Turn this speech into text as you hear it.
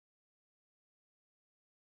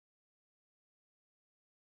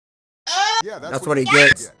Yeah, that's what he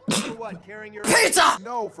gets. For what, carrying your Pizza!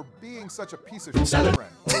 No, for being such a piece of shit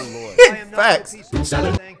friend. Oh Lord. I am not Facts. a piece of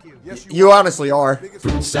shit, thank you. Yes, You honestly are.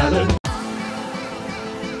 Salad.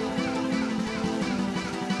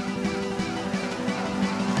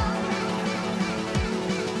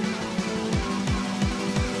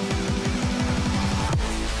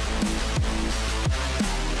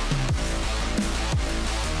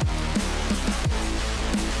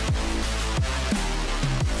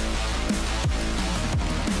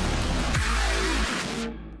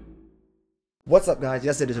 What's up, guys?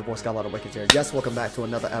 Yes, it is your boy Skylight Awakens here. Yes, welcome back to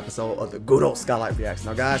another episode of the good old Skylight Reacts.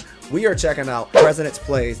 Now, guys, we are checking out President's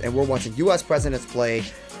Plays, and we're watching US President's Play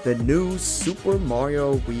the new Super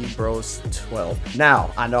Mario Wii Bros 12.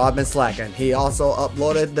 Now, I know I've been slacking. He also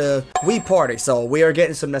uploaded the Wii Party, so we are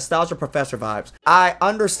getting some Nostalgia Professor vibes. I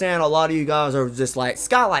understand a lot of you guys are just like,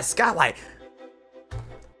 Skylight.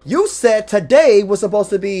 You said today was supposed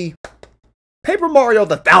to be Paper Mario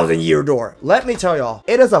the 1,000-Year Door. Let me tell y'all,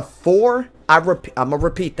 it is a I'm gonna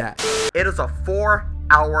repeat that. It is a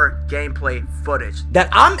 4-hour gameplay footage that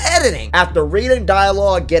I'm editing after reading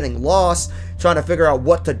dialogue, getting lost, trying to figure out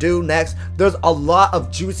what to do next. There's a lot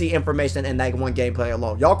of juicy information in that one gameplay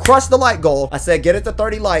alone. Y'all crushed the like goal. I said get it to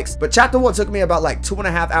 30 likes, but chapter 1 took me about like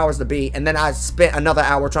 2.5 hours to beat, and then I spent another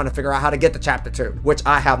hour trying to figure out how to get to chapter 2, which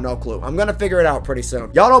I have no clue. I'm gonna figure it out pretty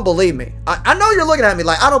soon. Y'all don't believe me. I know you're looking at me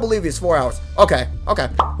like I don't believe it's 4 hours. Okay.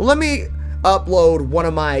 Well, let me upload one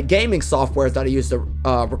of my gaming softwares that I use to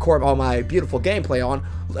record all my beautiful gameplay on.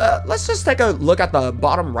 Let's just take a look at the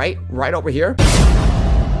bottom right over here.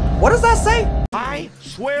 What does that say? I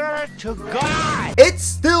swear to God. It's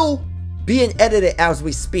still being edited as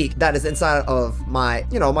we speak. That is inside of my,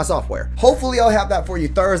 my software. Hopefully I'll have that for you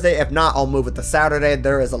Thursday. If not, I'll move it to Saturday.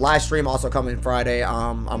 There is a live stream also coming Friday.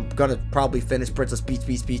 I'm gonna probably finish Princess Peach.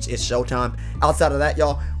 It's showtime. Outside of that,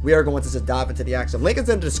 y'all, we are going to just dive into the action. Link is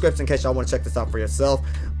in the description in case y'all want to check this out for yourself.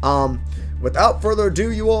 Without further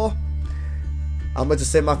ado, you all, I'm gonna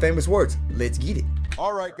just say my famous words. Let's get it.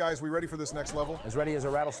 All right, guys, we ready for this next level? As ready as a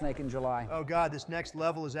rattlesnake in July. Oh, God, this next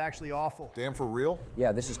level is actually awful. Damn, for real?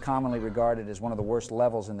 Yeah, this is commonly regarded as one of the worst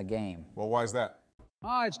levels in the game. Well, why is that?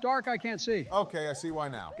 It's dark, I can't see. Okay, I see why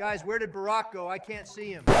now. Guys, where did Barack go? I can't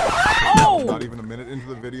see him. Oh! Not even a minute into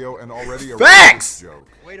the video and already a Facts! joke.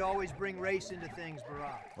 Way to always bring race into things,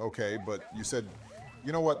 Barack. Okay, but you said,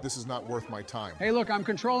 you know what, this is not worth my time. Hey, look, I'm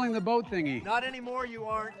controlling the boat thingy. Not anymore, you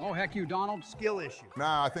aren't. Oh, heck you, Donald. Skill issue.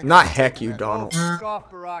 Nah, I think... Not heck you, Donald. Oh, fuck off,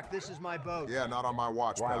 Barack. This is my boat. Yeah, not on my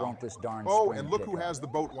watch, Why pal. won't this darn Oh, spring and look kick who up? has the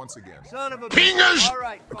boat once again. Son of a bitch. All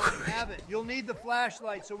right, fine, have it. You'll need the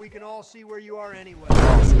flashlight so we can all see where you are anyway.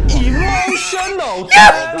 Emotional.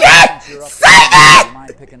 Save it!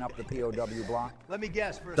 Mind picking up the POW block? Let me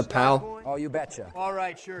guess. For a The star pal. point? Oh, you betcha. All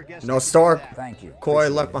right, sure. Guess No I can star. do that. Thank you. Koi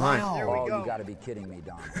Appreciate left it. behind. There we Oh, go. you gotta be kidding me,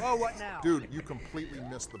 Don. Oh, what now? Dude, you completely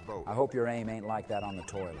missed the boat. I hope your aim ain't like that on the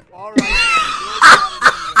toilet. All right.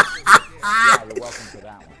 Yeah, you're welcome for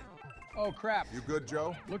that one. Oh, crap. You good,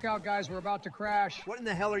 Joe? Look out, guys, we're about to crash. What in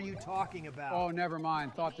the hell are you talking about? Oh, never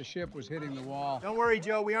mind. Thought the ship was hitting the wall. Don't worry,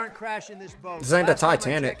 Joe. We aren't crashing this boat. This ain't the Last time I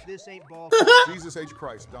Titanic. checked, this ain't ball. Jesus H.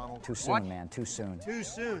 Christ, Donald. Too soon, What? man. Too soon. Too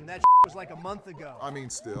soon. That was like a month ago. I mean,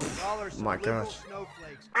 still. Y'all are some My liberal gosh.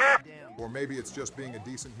 snowflakes. Goddamn. Or maybe it's just being a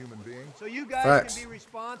decent human being. So you guys Facts. can be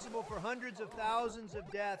responsible for hundreds of thousands of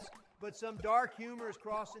deaths, but some dark humor is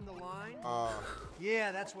crossing the line?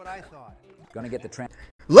 Yeah, that's what I thought. Gonna get the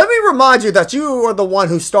Let me remind you that you were the one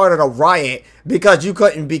who started a riot because you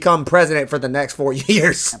couldn't become president for the next 4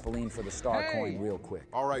 years. trampoline for the star Hey. coin real quick.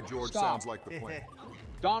 All right, George, Stop. sounds like the plan.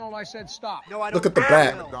 Donald, I said stop. No, I don't Look at the think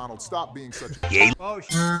bat. I will. Donald, stop being such a... Oh,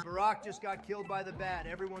 shit. Barack just got killed by the bat.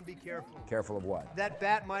 Everyone be careful. Careful of what? That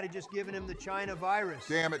bat might have just given him the China virus.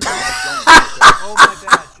 Damn it, Donald, don't. Oh, my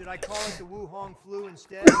bad. Should I call it the Wuhan flu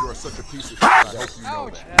instead? You are such a piece of shit. I hope you know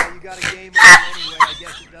Ouch. that. You got a game over anyway. I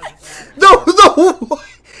guess it doesn't matter.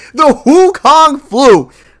 The Wukong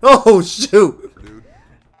flu. Oh, shoot. Dude,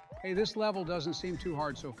 Hey, this level doesn't seem too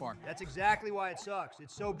hard so far. That's exactly why it sucks.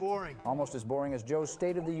 It's so boring. Almost as boring as Joe's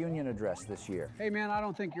State of the Union address this year. Hey, man, I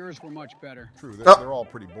don't think yours were much better. true, Oh. they're all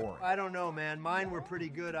pretty boring. I don't know, man. Mine were pretty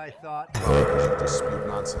good, I thought. You should just spew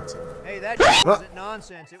nonsense in them. Hey, that shit wasn't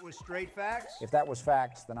nonsense. It was straight facts. If that was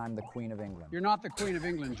facts, then I'm the Queen of England. You're not the Queen of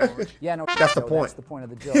England, George. Yeah, no, That's the Joe, point. That's the point of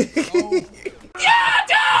the joke.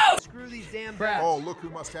 Oh, Screw these damn Crap. bats. Oh, look who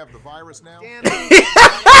must have the virus now. Damn it.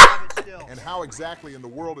 I have it still. And how exactly in the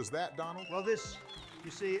world is that, Donald? Well, this,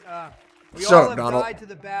 you see, we Shut all up, have Donald. died to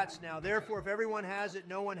the bats now. Therefore, if everyone has it,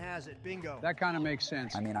 no one has it. Bingo. that kind of makes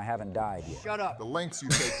sense. I mean, I haven't died yet. Shut up. The lengths you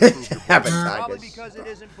take to prove your Haven't point. died Probably yet. because it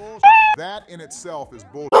isn't bullshit. That in itself is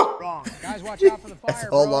bullshit. wrong. Guys, watch out for the fire, That's a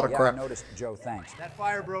whole bro. lot of Yeah, I crap. noticed, Joe, thanks. That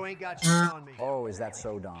fire bro ain't got shit on me. Oh, is that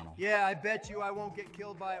so, Donald? Yeah, I bet you I won't get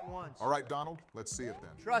killed by it once. All right, Donald, let's see it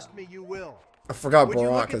then. Trust me, you will. I forgot Would you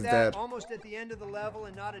look Barack at is that? dead. Almost at the end of the level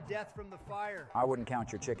and not a death from the fire. I wouldn't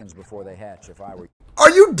count your chickens before they hatch if I were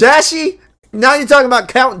Are you Dashy? Now you're talking about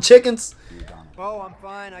counting chickens? you, Donald. Oh, I'm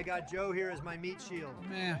fine. I got Joe here as my meat shield.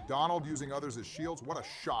 Man, Donald using others as shields? What a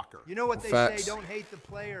shocker. You know what they Facts. say, don't hate the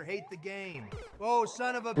player, hate the game. Oh,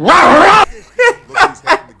 son of a this game. Look who's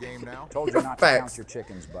hating the game now. Told you not to Facts. count your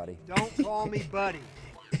chickens, buddy. Don't call me buddy.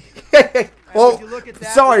 Well, Would you look at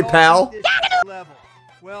that? sorry, We all pal. beat this level.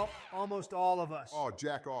 Well, almost all of us. Oh,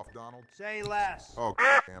 jack off, Donald. Say less. Oh,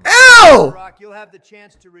 damn. Ew! Rock, you'll have the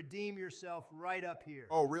chance to redeem yourself right up here.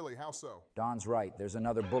 Oh, really? How so? Don's right. There's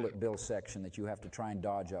another bullet bill section that you have to try and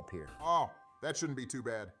dodge up here. Oh, that shouldn't be too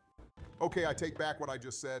bad. Okay, I take back what I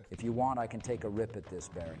just said. If you want, I can take a rip at this,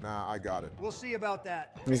 Barry. Nah, I got it. We'll see about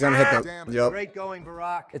that. He's gonna hit that. Damn it. Yup. Great going,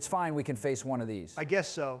 Barack. It's fine. We can face one of these. I guess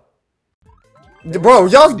so. Bro,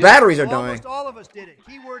 y'all's batteries are dying. Almost all of us did it.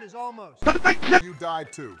 Keyword is almost. You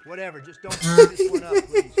died too. Whatever, just don't screw this one up,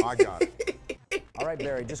 please. I got it. All right,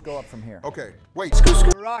 Barry, just go up from here. Okay, wait.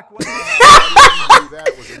 Barack, what the hell?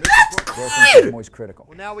 That was a mission point. Broken signal is critical.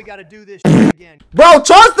 Well, now we got to do this shit again. Bro,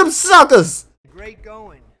 trust them suckers! Great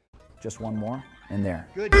going. Just one more, and there.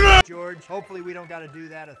 Good, George. Hopefully we don't got to do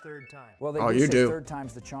that a third time. Well, they Oh, do you say do. third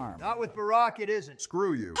time's the charm. Not with Barack, it isn't.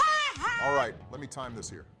 Screw you. All right, let me time this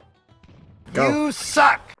here. Go. You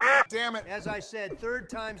suck. Damn it. As I said, third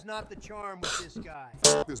time's not the charm with this guy.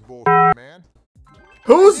 F this bullshit, man.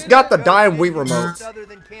 Who's got the dying Wii Anything remotes? Other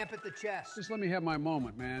than camp at the chest. just let me have my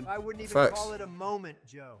moment, man. I wouldn't even Facts. call it a moment,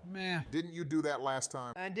 Joe. Man, Didn't you do that last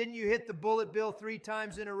time? And didn't you hit the bullet bill 3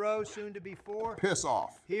 times in a row, soon to be 4? Piss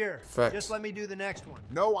off. Here, Facts. just let me do the next one.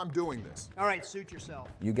 No, I'm doing this. All right, suit yourself.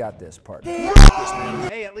 You got this, partner.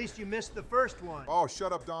 Hey, at least you missed the first one. Oh,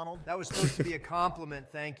 shut up, Donald. That was supposed to be a compliment,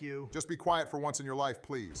 thank you. Just be quiet for once in your life,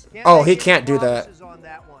 please. Oh, make he any can't do that. promises on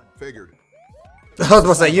that one. Figured. I was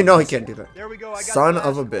gonna say, you know he can't do that. There we go. I got Son the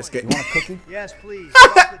of a last biscuit. You want a cookie? point. Yes, please.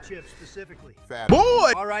 Chocolate chips specifically. Fat.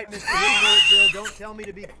 Boy. All right, Mr. Bullet Bill, don't tell me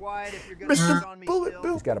to be quiet if you're going to pick on me Bullet still.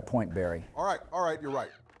 Bill. He's got a point, Barry. All right, you're right.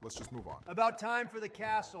 Let's just move on. About time for the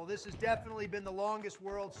castle. This has definitely been the longest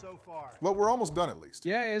world so far. Well, we're almost done at least.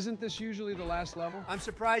 yeah, isn't this usually the last level? I'm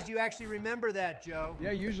surprised you actually remember that, Joe.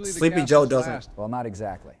 Yeah, usually the Sleepy castle's Joe doesn't. last. Well, not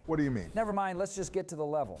exactly. What do you mean? Never mind. Let's just get to the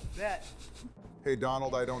level. Bet. Hey,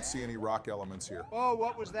 Donald, I don't see any rock elements here. Oh,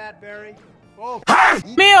 what was that, Barry? Oh,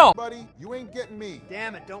 Meal. Buddy, you ain't getting me.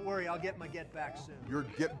 damn it. Don't worry. I'll get my get back soon. Your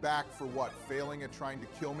get back for what? Failing at trying to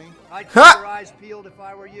kill me? I'd keep Ha! your eyes peeled if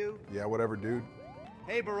I were you. Yeah, whatever, dude.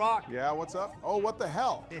 Hey, Barack. Yeah, what's up? Oh, what the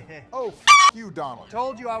hell? Oh, you, Donald.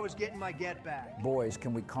 Told you I was getting my get back. Boys,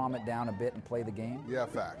 can we calm it down a bit and play the game? Yeah,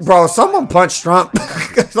 facts. Bro, someone punched Trump.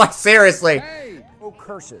 Like, seriously. Hey, Oh,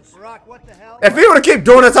 curses. Barack, what the hell? If he would have kept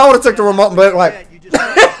doing this, I would have took the remote and been like, You just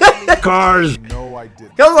told me Cars. No, I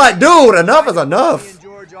didn't. I was like, dude, enough is me enough. and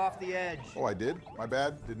George off the edge. Oh, I did? My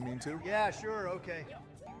bad. Didn't mean to. Yeah, sure, okay.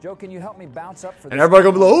 Joe, can you help me bounce up for this? And everybody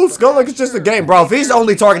gonna be like, oh, Skylight, it's just a game. Bro, if he's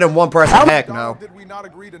only targeting one person, heck no. Donald, did we not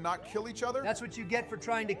agree to not kill each other? That's what you get for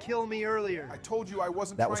trying to kill me earlier. I told you I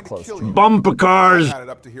wasn't That trying was to close, kill Jim. you. Bumper cars. I had it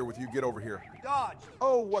up to here with you. Get over here. Dodge.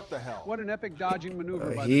 Oh, what the hell? what an epic dodging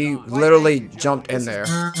maneuver by He the Don. literally jumped in there.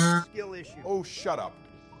 Skill issue. Oh, shut up.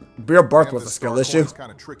 Your birth Man, was a this skill star issue. coin is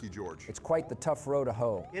kind of tricky, George. It's quite the tough row to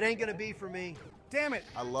hoe. It ain't gonna be for me. Damn it.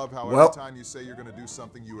 I love how Well- every time you say you're going to do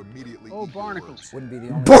something, you immediately Oh, eat your barnacles. words. Wouldn't be the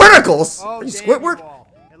only. Barnacles? Oh, Are you damn Squidward? you all.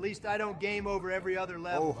 At least I don't game over every other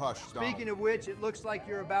level. Oh, hush, Donald. Speaking of which, it looks like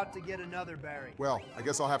you're about to get another Barry. Well, I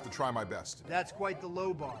guess I'll have to try my best. That's quite the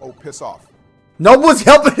low bar. Oh, piss off. No one's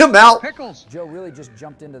helping him out. Pickles. Joe really just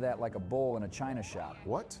jumped into that like a bull in a china shop.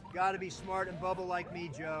 What? Gotta be smart and bubble like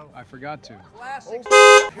me, Joe. I forgot to. Classic.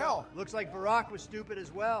 Oh, hell. Looks like Barack was stupid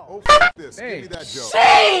as well. Oh, this. Hey. Give me that joke.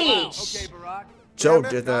 Okay, Barack. Joe Damn it.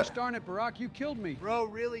 did Gosh that. darn it, Barack, you killed me. Bro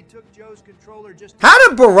really took Joe's controller just to How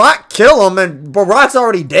did Barack kill him and Barack's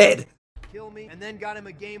already dead? kill me, and then got him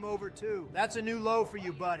a game over too. That's a new low for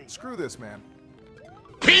you, buddy. Screw this, man.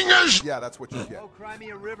 Fingers. Yeah, that's what you get. Oh, cry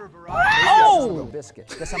me a river, Barack. Oh! Biscuit.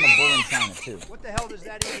 Guess I'm a bull in china, too. What the hell does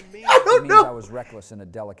that even mean? It means I was reckless in a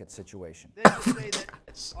delicate situation. Then just say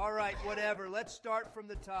that. All right, whatever. Let's start from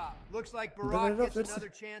the top. Looks like Barack gets another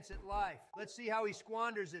chance at life. Let's see how he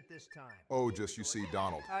squanders it this time. Oh, just you see,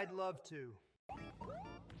 Donald. I'd love to.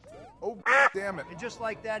 Oh, damn it. And just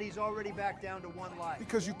like that, he's already back down to 1 life.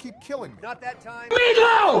 Because you keep killing me. Not that time.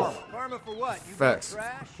 Meatloaf. Karma for what? You Facts. been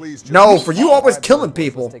trash? Please, Joe. No, for you always killing Let's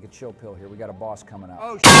people. take a chill pill here. We got a boss coming up.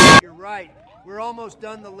 Oh, shit, you're right. We're almost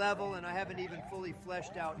done the level, and I haven't even fully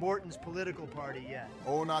fleshed out Morton's political party yet.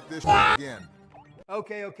 Oh, not this shit again.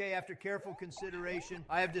 Okay, after careful consideration,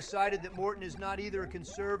 I have decided that Morton is not either a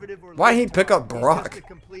conservative or Why'd he pick up libertarian. Barack? He's just a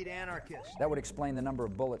complete anarchist. That would explain the number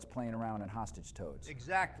of bullets playing around in hostage toads.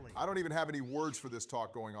 Exactly. I don't even have any words for this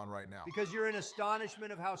talk going on right now. Because you're in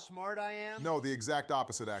astonishment of how smart I am? No, the exact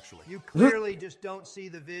opposite, actually. You clearly just don't see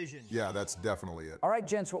the vision. Yeah, that's definitely it. All right,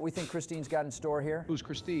 gents, what we think Christine's got in store here? Who's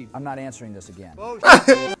Christine? I'm not answering this again.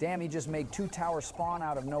 Bullshit. Damn, he just made 2 towers spawn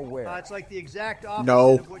out of nowhere. It's like the exact opposite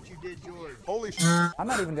No. of what you did, George. Holy shit. I'm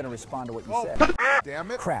not even going to respond to what you Oh. said.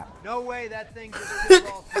 Damn it. Crap. No way that thing just killed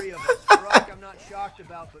all 3 of us. Barack, I'm not shocked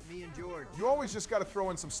about, but me and George. You always just got to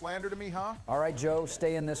throw in some slander to me, huh? All right, Joe,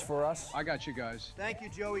 stay in this for us. I got you guys. Thank you,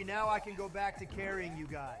 Joey. Now I can go back to carrying you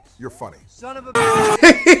guys. You're funny. Son of a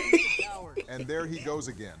bitch. Coward. And there he goes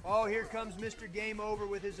again. Oh, here comes Mr. Game Over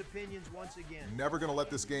with his opinions once again. Never gonna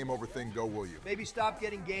let this game over thing go, will you? Maybe stop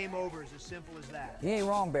getting game overs, as simple as that. He ain't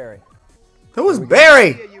wrong, Barry. Who was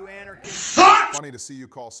Barry? See ya, you anarchist. Funny to see you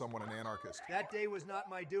call someone an anarchist. That day was not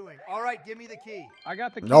my doing. All right, give me the key. I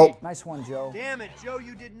got the key. Nope. Nice one, Joe. Damn it, Joe,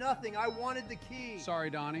 you did nothing. I wanted the key. Sorry,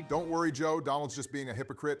 Donnie. Don't worry, Joe. Donald's just being a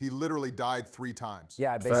hypocrite. He literally died 3 times.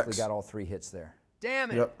 Yeah, I basically Facts. got all 3 hits there.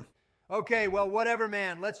 Damn it. Yep. Okay, well, whatever,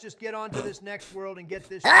 man. Let's just get on to this next world and get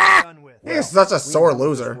this shit done with. He's such a We sore ain't done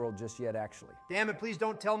with loser. This world just yet, actually. Damn it, please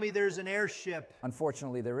don't tell me there's an airship.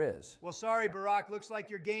 Unfortunately, there is. Well, sorry, Barack. Looks like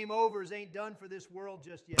your game overs ain't done for this world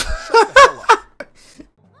just yet.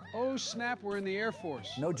 Oh, snap, we're in the Air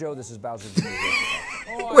Force. No, Joe, this is Bowser's Jr.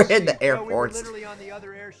 Oh, I We're see. in the Air No, we were Force. literally on the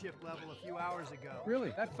other airship level a few hours ago.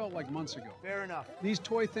 Really? That felt like months ago. Fair enough. These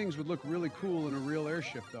toy things would look really cool in a real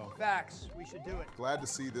airship, though. Facts. We should do it. Glad to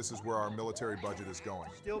see this is where our military budget is going.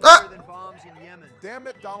 Still better than bombs in Yemen. Damn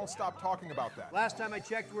it, Donald, stop talking about that. Last time I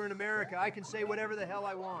checked, we're in America. I can say whatever the hell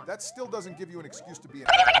I want. That still doesn't give you an excuse to be an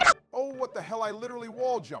Oh, what the hell, I literally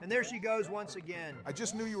wall jumped. And there she goes once again. I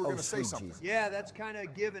just knew you were Oh, going to say sweet something. Jesus. Yeah, that's kind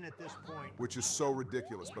of given at this point. Which is so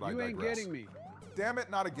ridiculous, but I You ain't digress. getting me. Damn it,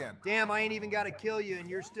 not again. Damn, I ain't even got to kill you, and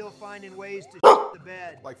you're still finding ways to shit the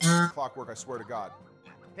bed. Like clockwork, I swear to God.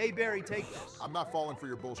 Hey, Barry, take this. I'm not falling for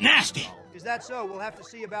your bullshit. Nasty. Donald. Is that so? We'll have to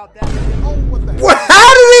see about that. Oh, what the hell? What?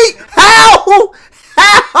 How did he? How?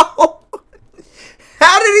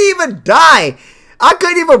 How did he even die? I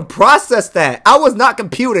couldn't even process that. I was not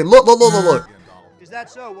computing. Look. Again, Donald. Is that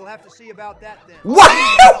so? We'll have to see about that then.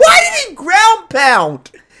 Why did he ground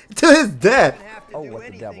pound to his death? Don't have to Oh, do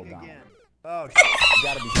what the devil, anything Donald. again. Oh, shit. You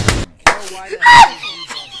gotta be kidding me. Oh, why the hell did you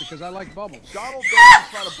bump? Because I like bubbles. Donald, don't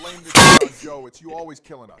try to blame this shit on Joe. It's you always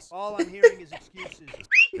killing us. All I'm hearing is excuses.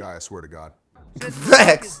 Guy, I swear to God. Since Barack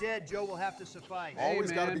Facts. is dead, Joe will have to suffice.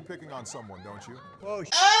 Always got to man. be picking on someone, don't you? Oh,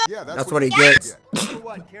 shit. Yeah, That's what he gets. For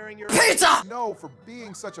what? Carrying your No, for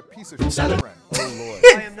being such a piece of shit friend. Oh, Lord.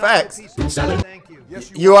 I am not Facts. a piece of shit, thank you.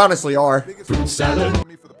 Yes, You honestly are. Biggest salad on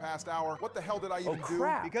me for the past hour. What the hell did I even do?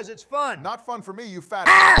 crap. Because it's fun. Not fun for me, you fat.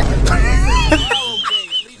 Oh, okay.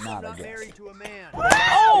 At least Not, I'm I not guess. married to a man.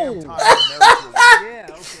 Damn time I'm married to a woman. Yeah,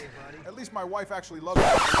 okay, buddy. At least my wife actually loves me.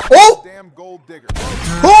 Oh! Damn gold digger.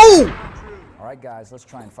 Who? True. All right, guys, let's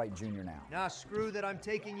try and fight Junior now. Nah, screw that. I'm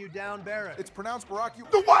taking you down, Barrett. It's pronounced Barack. You.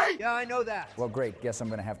 The way. Yeah, I know that. Well, great. Guess I'm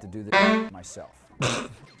going to have to do this myself.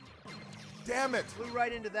 Damn it. Flew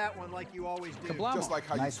right into that one like you always do. Kablamo. Just like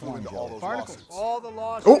how Nice you flew one, into Joe. all those Particles. lawsuits. All the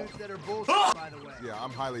lawsuits that are bullshit, by the way. Yeah, I'm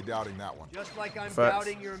highly doubting that one. Just like I'm Facts.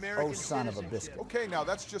 doubting your American Oh, son of a citizenship. biscuit. Okay, now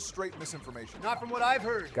that's just straight misinformation. Not from what I've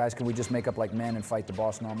heard. Guys, can we just make up like men and fight the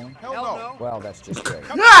boss normally? Hell Hell no. no. Well, that's just great.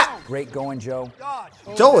 Ah! Great going, Joe. Dodge.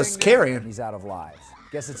 Joe is carrying. He's out of lives.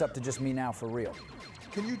 Guess it's up to just me now for real.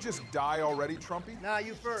 Can you just die already, Trumpy? Nah,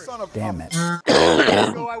 you first. Son of Damn it.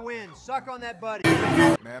 Go, I win. Suck on that buddy.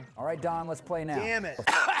 man. All right, Don, let's play now. Damn it.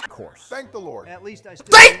 Of course. Thank the Lord. At least I still.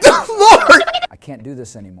 Thank the Lord. I can't do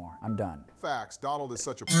this anymore. I'm done. Facts. Donald is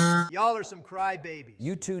such a. Y'all are some crybabies.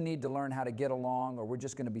 You two need to learn how to get along, or we're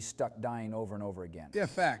just going to be stuck dying over and over again. Yeah,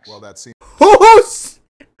 facts. Well, that seems. Who's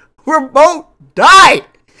remote died?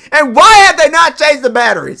 And why have they not changed the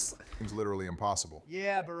batteries? Literally impossible.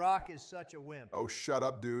 Yeah, Barack is such a wimp. Oh, shut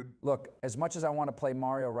up, dude. Look, as much as I want to play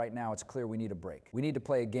Mario right now, it's clear we need a break. We need to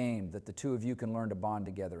play a game that the two of you can learn to bond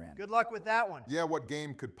together in. Good luck with that one. Yeah, what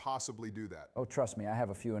game could possibly do that? Oh, trust me, I have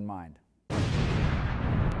a few in mind.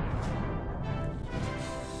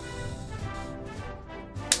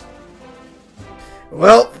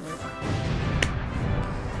 Well,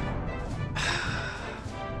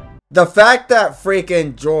 the fact that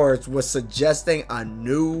freaking George was suggesting a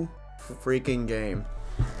new freaking game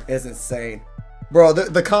is insane. Bro,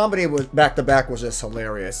 the comedy was back to back was just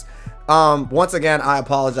hilarious. Once again, I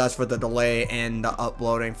apologize for the delay in the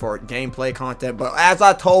uploading for gameplay content, but as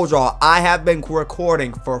I told y'all, I have been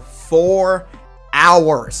recording for 4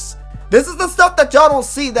 hours. This is the stuff that y'all don't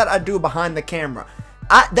see that I do behind the camera.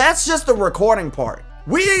 That's just the recording part.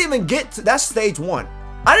 We didn't even get to, that's stage 1.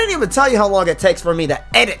 I didn't even tell you how long it takes for me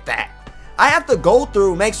to edit that. I have to go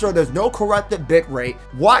through, make sure there's no corrupted bitrate,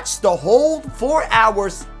 watch the whole 4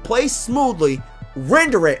 hours play smoothly,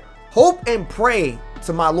 render it, hope and pray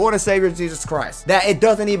to my Lord and Savior Jesus Christ that it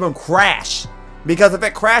doesn't even crash. Because if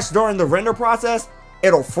it crashed during the render process,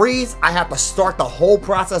 it'll freeze. I have to start the whole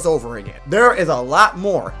process over again. There is a lot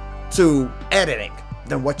more to editing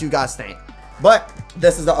than what you guys think. But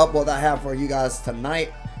this is the upload I have for you guys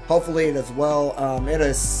tonight. Hopefully it is well. It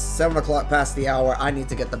is 7 o'clock past the hour. I need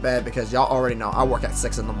to get to bed because y'all already know I work at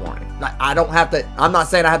 6 in the morning. Like, I don't have to, I'm not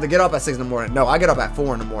saying I have to get up at 6 in the morning. No, I get up at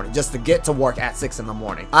 4 in the morning just to get to work at 6 in the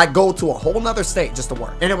morning. I go to a whole nother state just to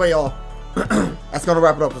work. Anyway, y'all, that's going to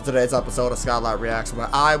wrap it up for today's episode of Skylight Reacts.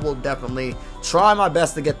 But I will definitely try my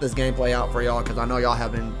best to get this gameplay out for y'all because I know y'all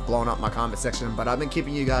have been blowing up my comment section. But I've been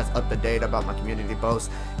keeping you guys up to date about my community posts.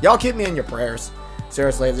 Y'all keep me in your prayers.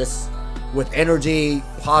 Seriously, just with energy,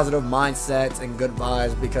 positive mindsets, and good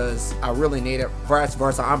vibes because I really need it. Vice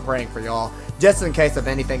versa, I'm praying for y'all just in case if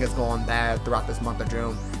anything is going bad throughout this month of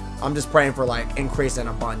June. I'm just praying for like increase in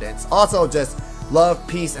abundance. Also, just love,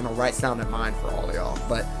 peace, and a right sound in mind for all of y'all.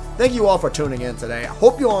 But thank you all for tuning in today. I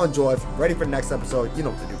hope you all enjoyed. If you're ready for the next episode, you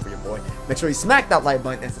know what to do for your boy. Make sure you smack that like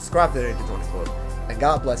button and subscribe today to join the club. And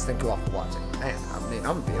God bless. Thank you all for watching. Man, I mean,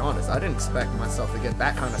 I'm gonna be honest. I didn't expect myself to get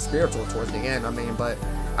that kind of spiritual towards the end. I mean, but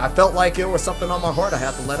I felt like it was something on my heart I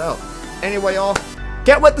had to let out. Anyway, y'all,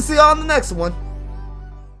 can't wait to see y'all in the next one.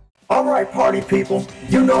 Alright, party people,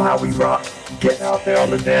 you know how we rock. Get out there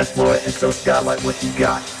on the dance floor and show Skylight what you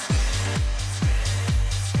got.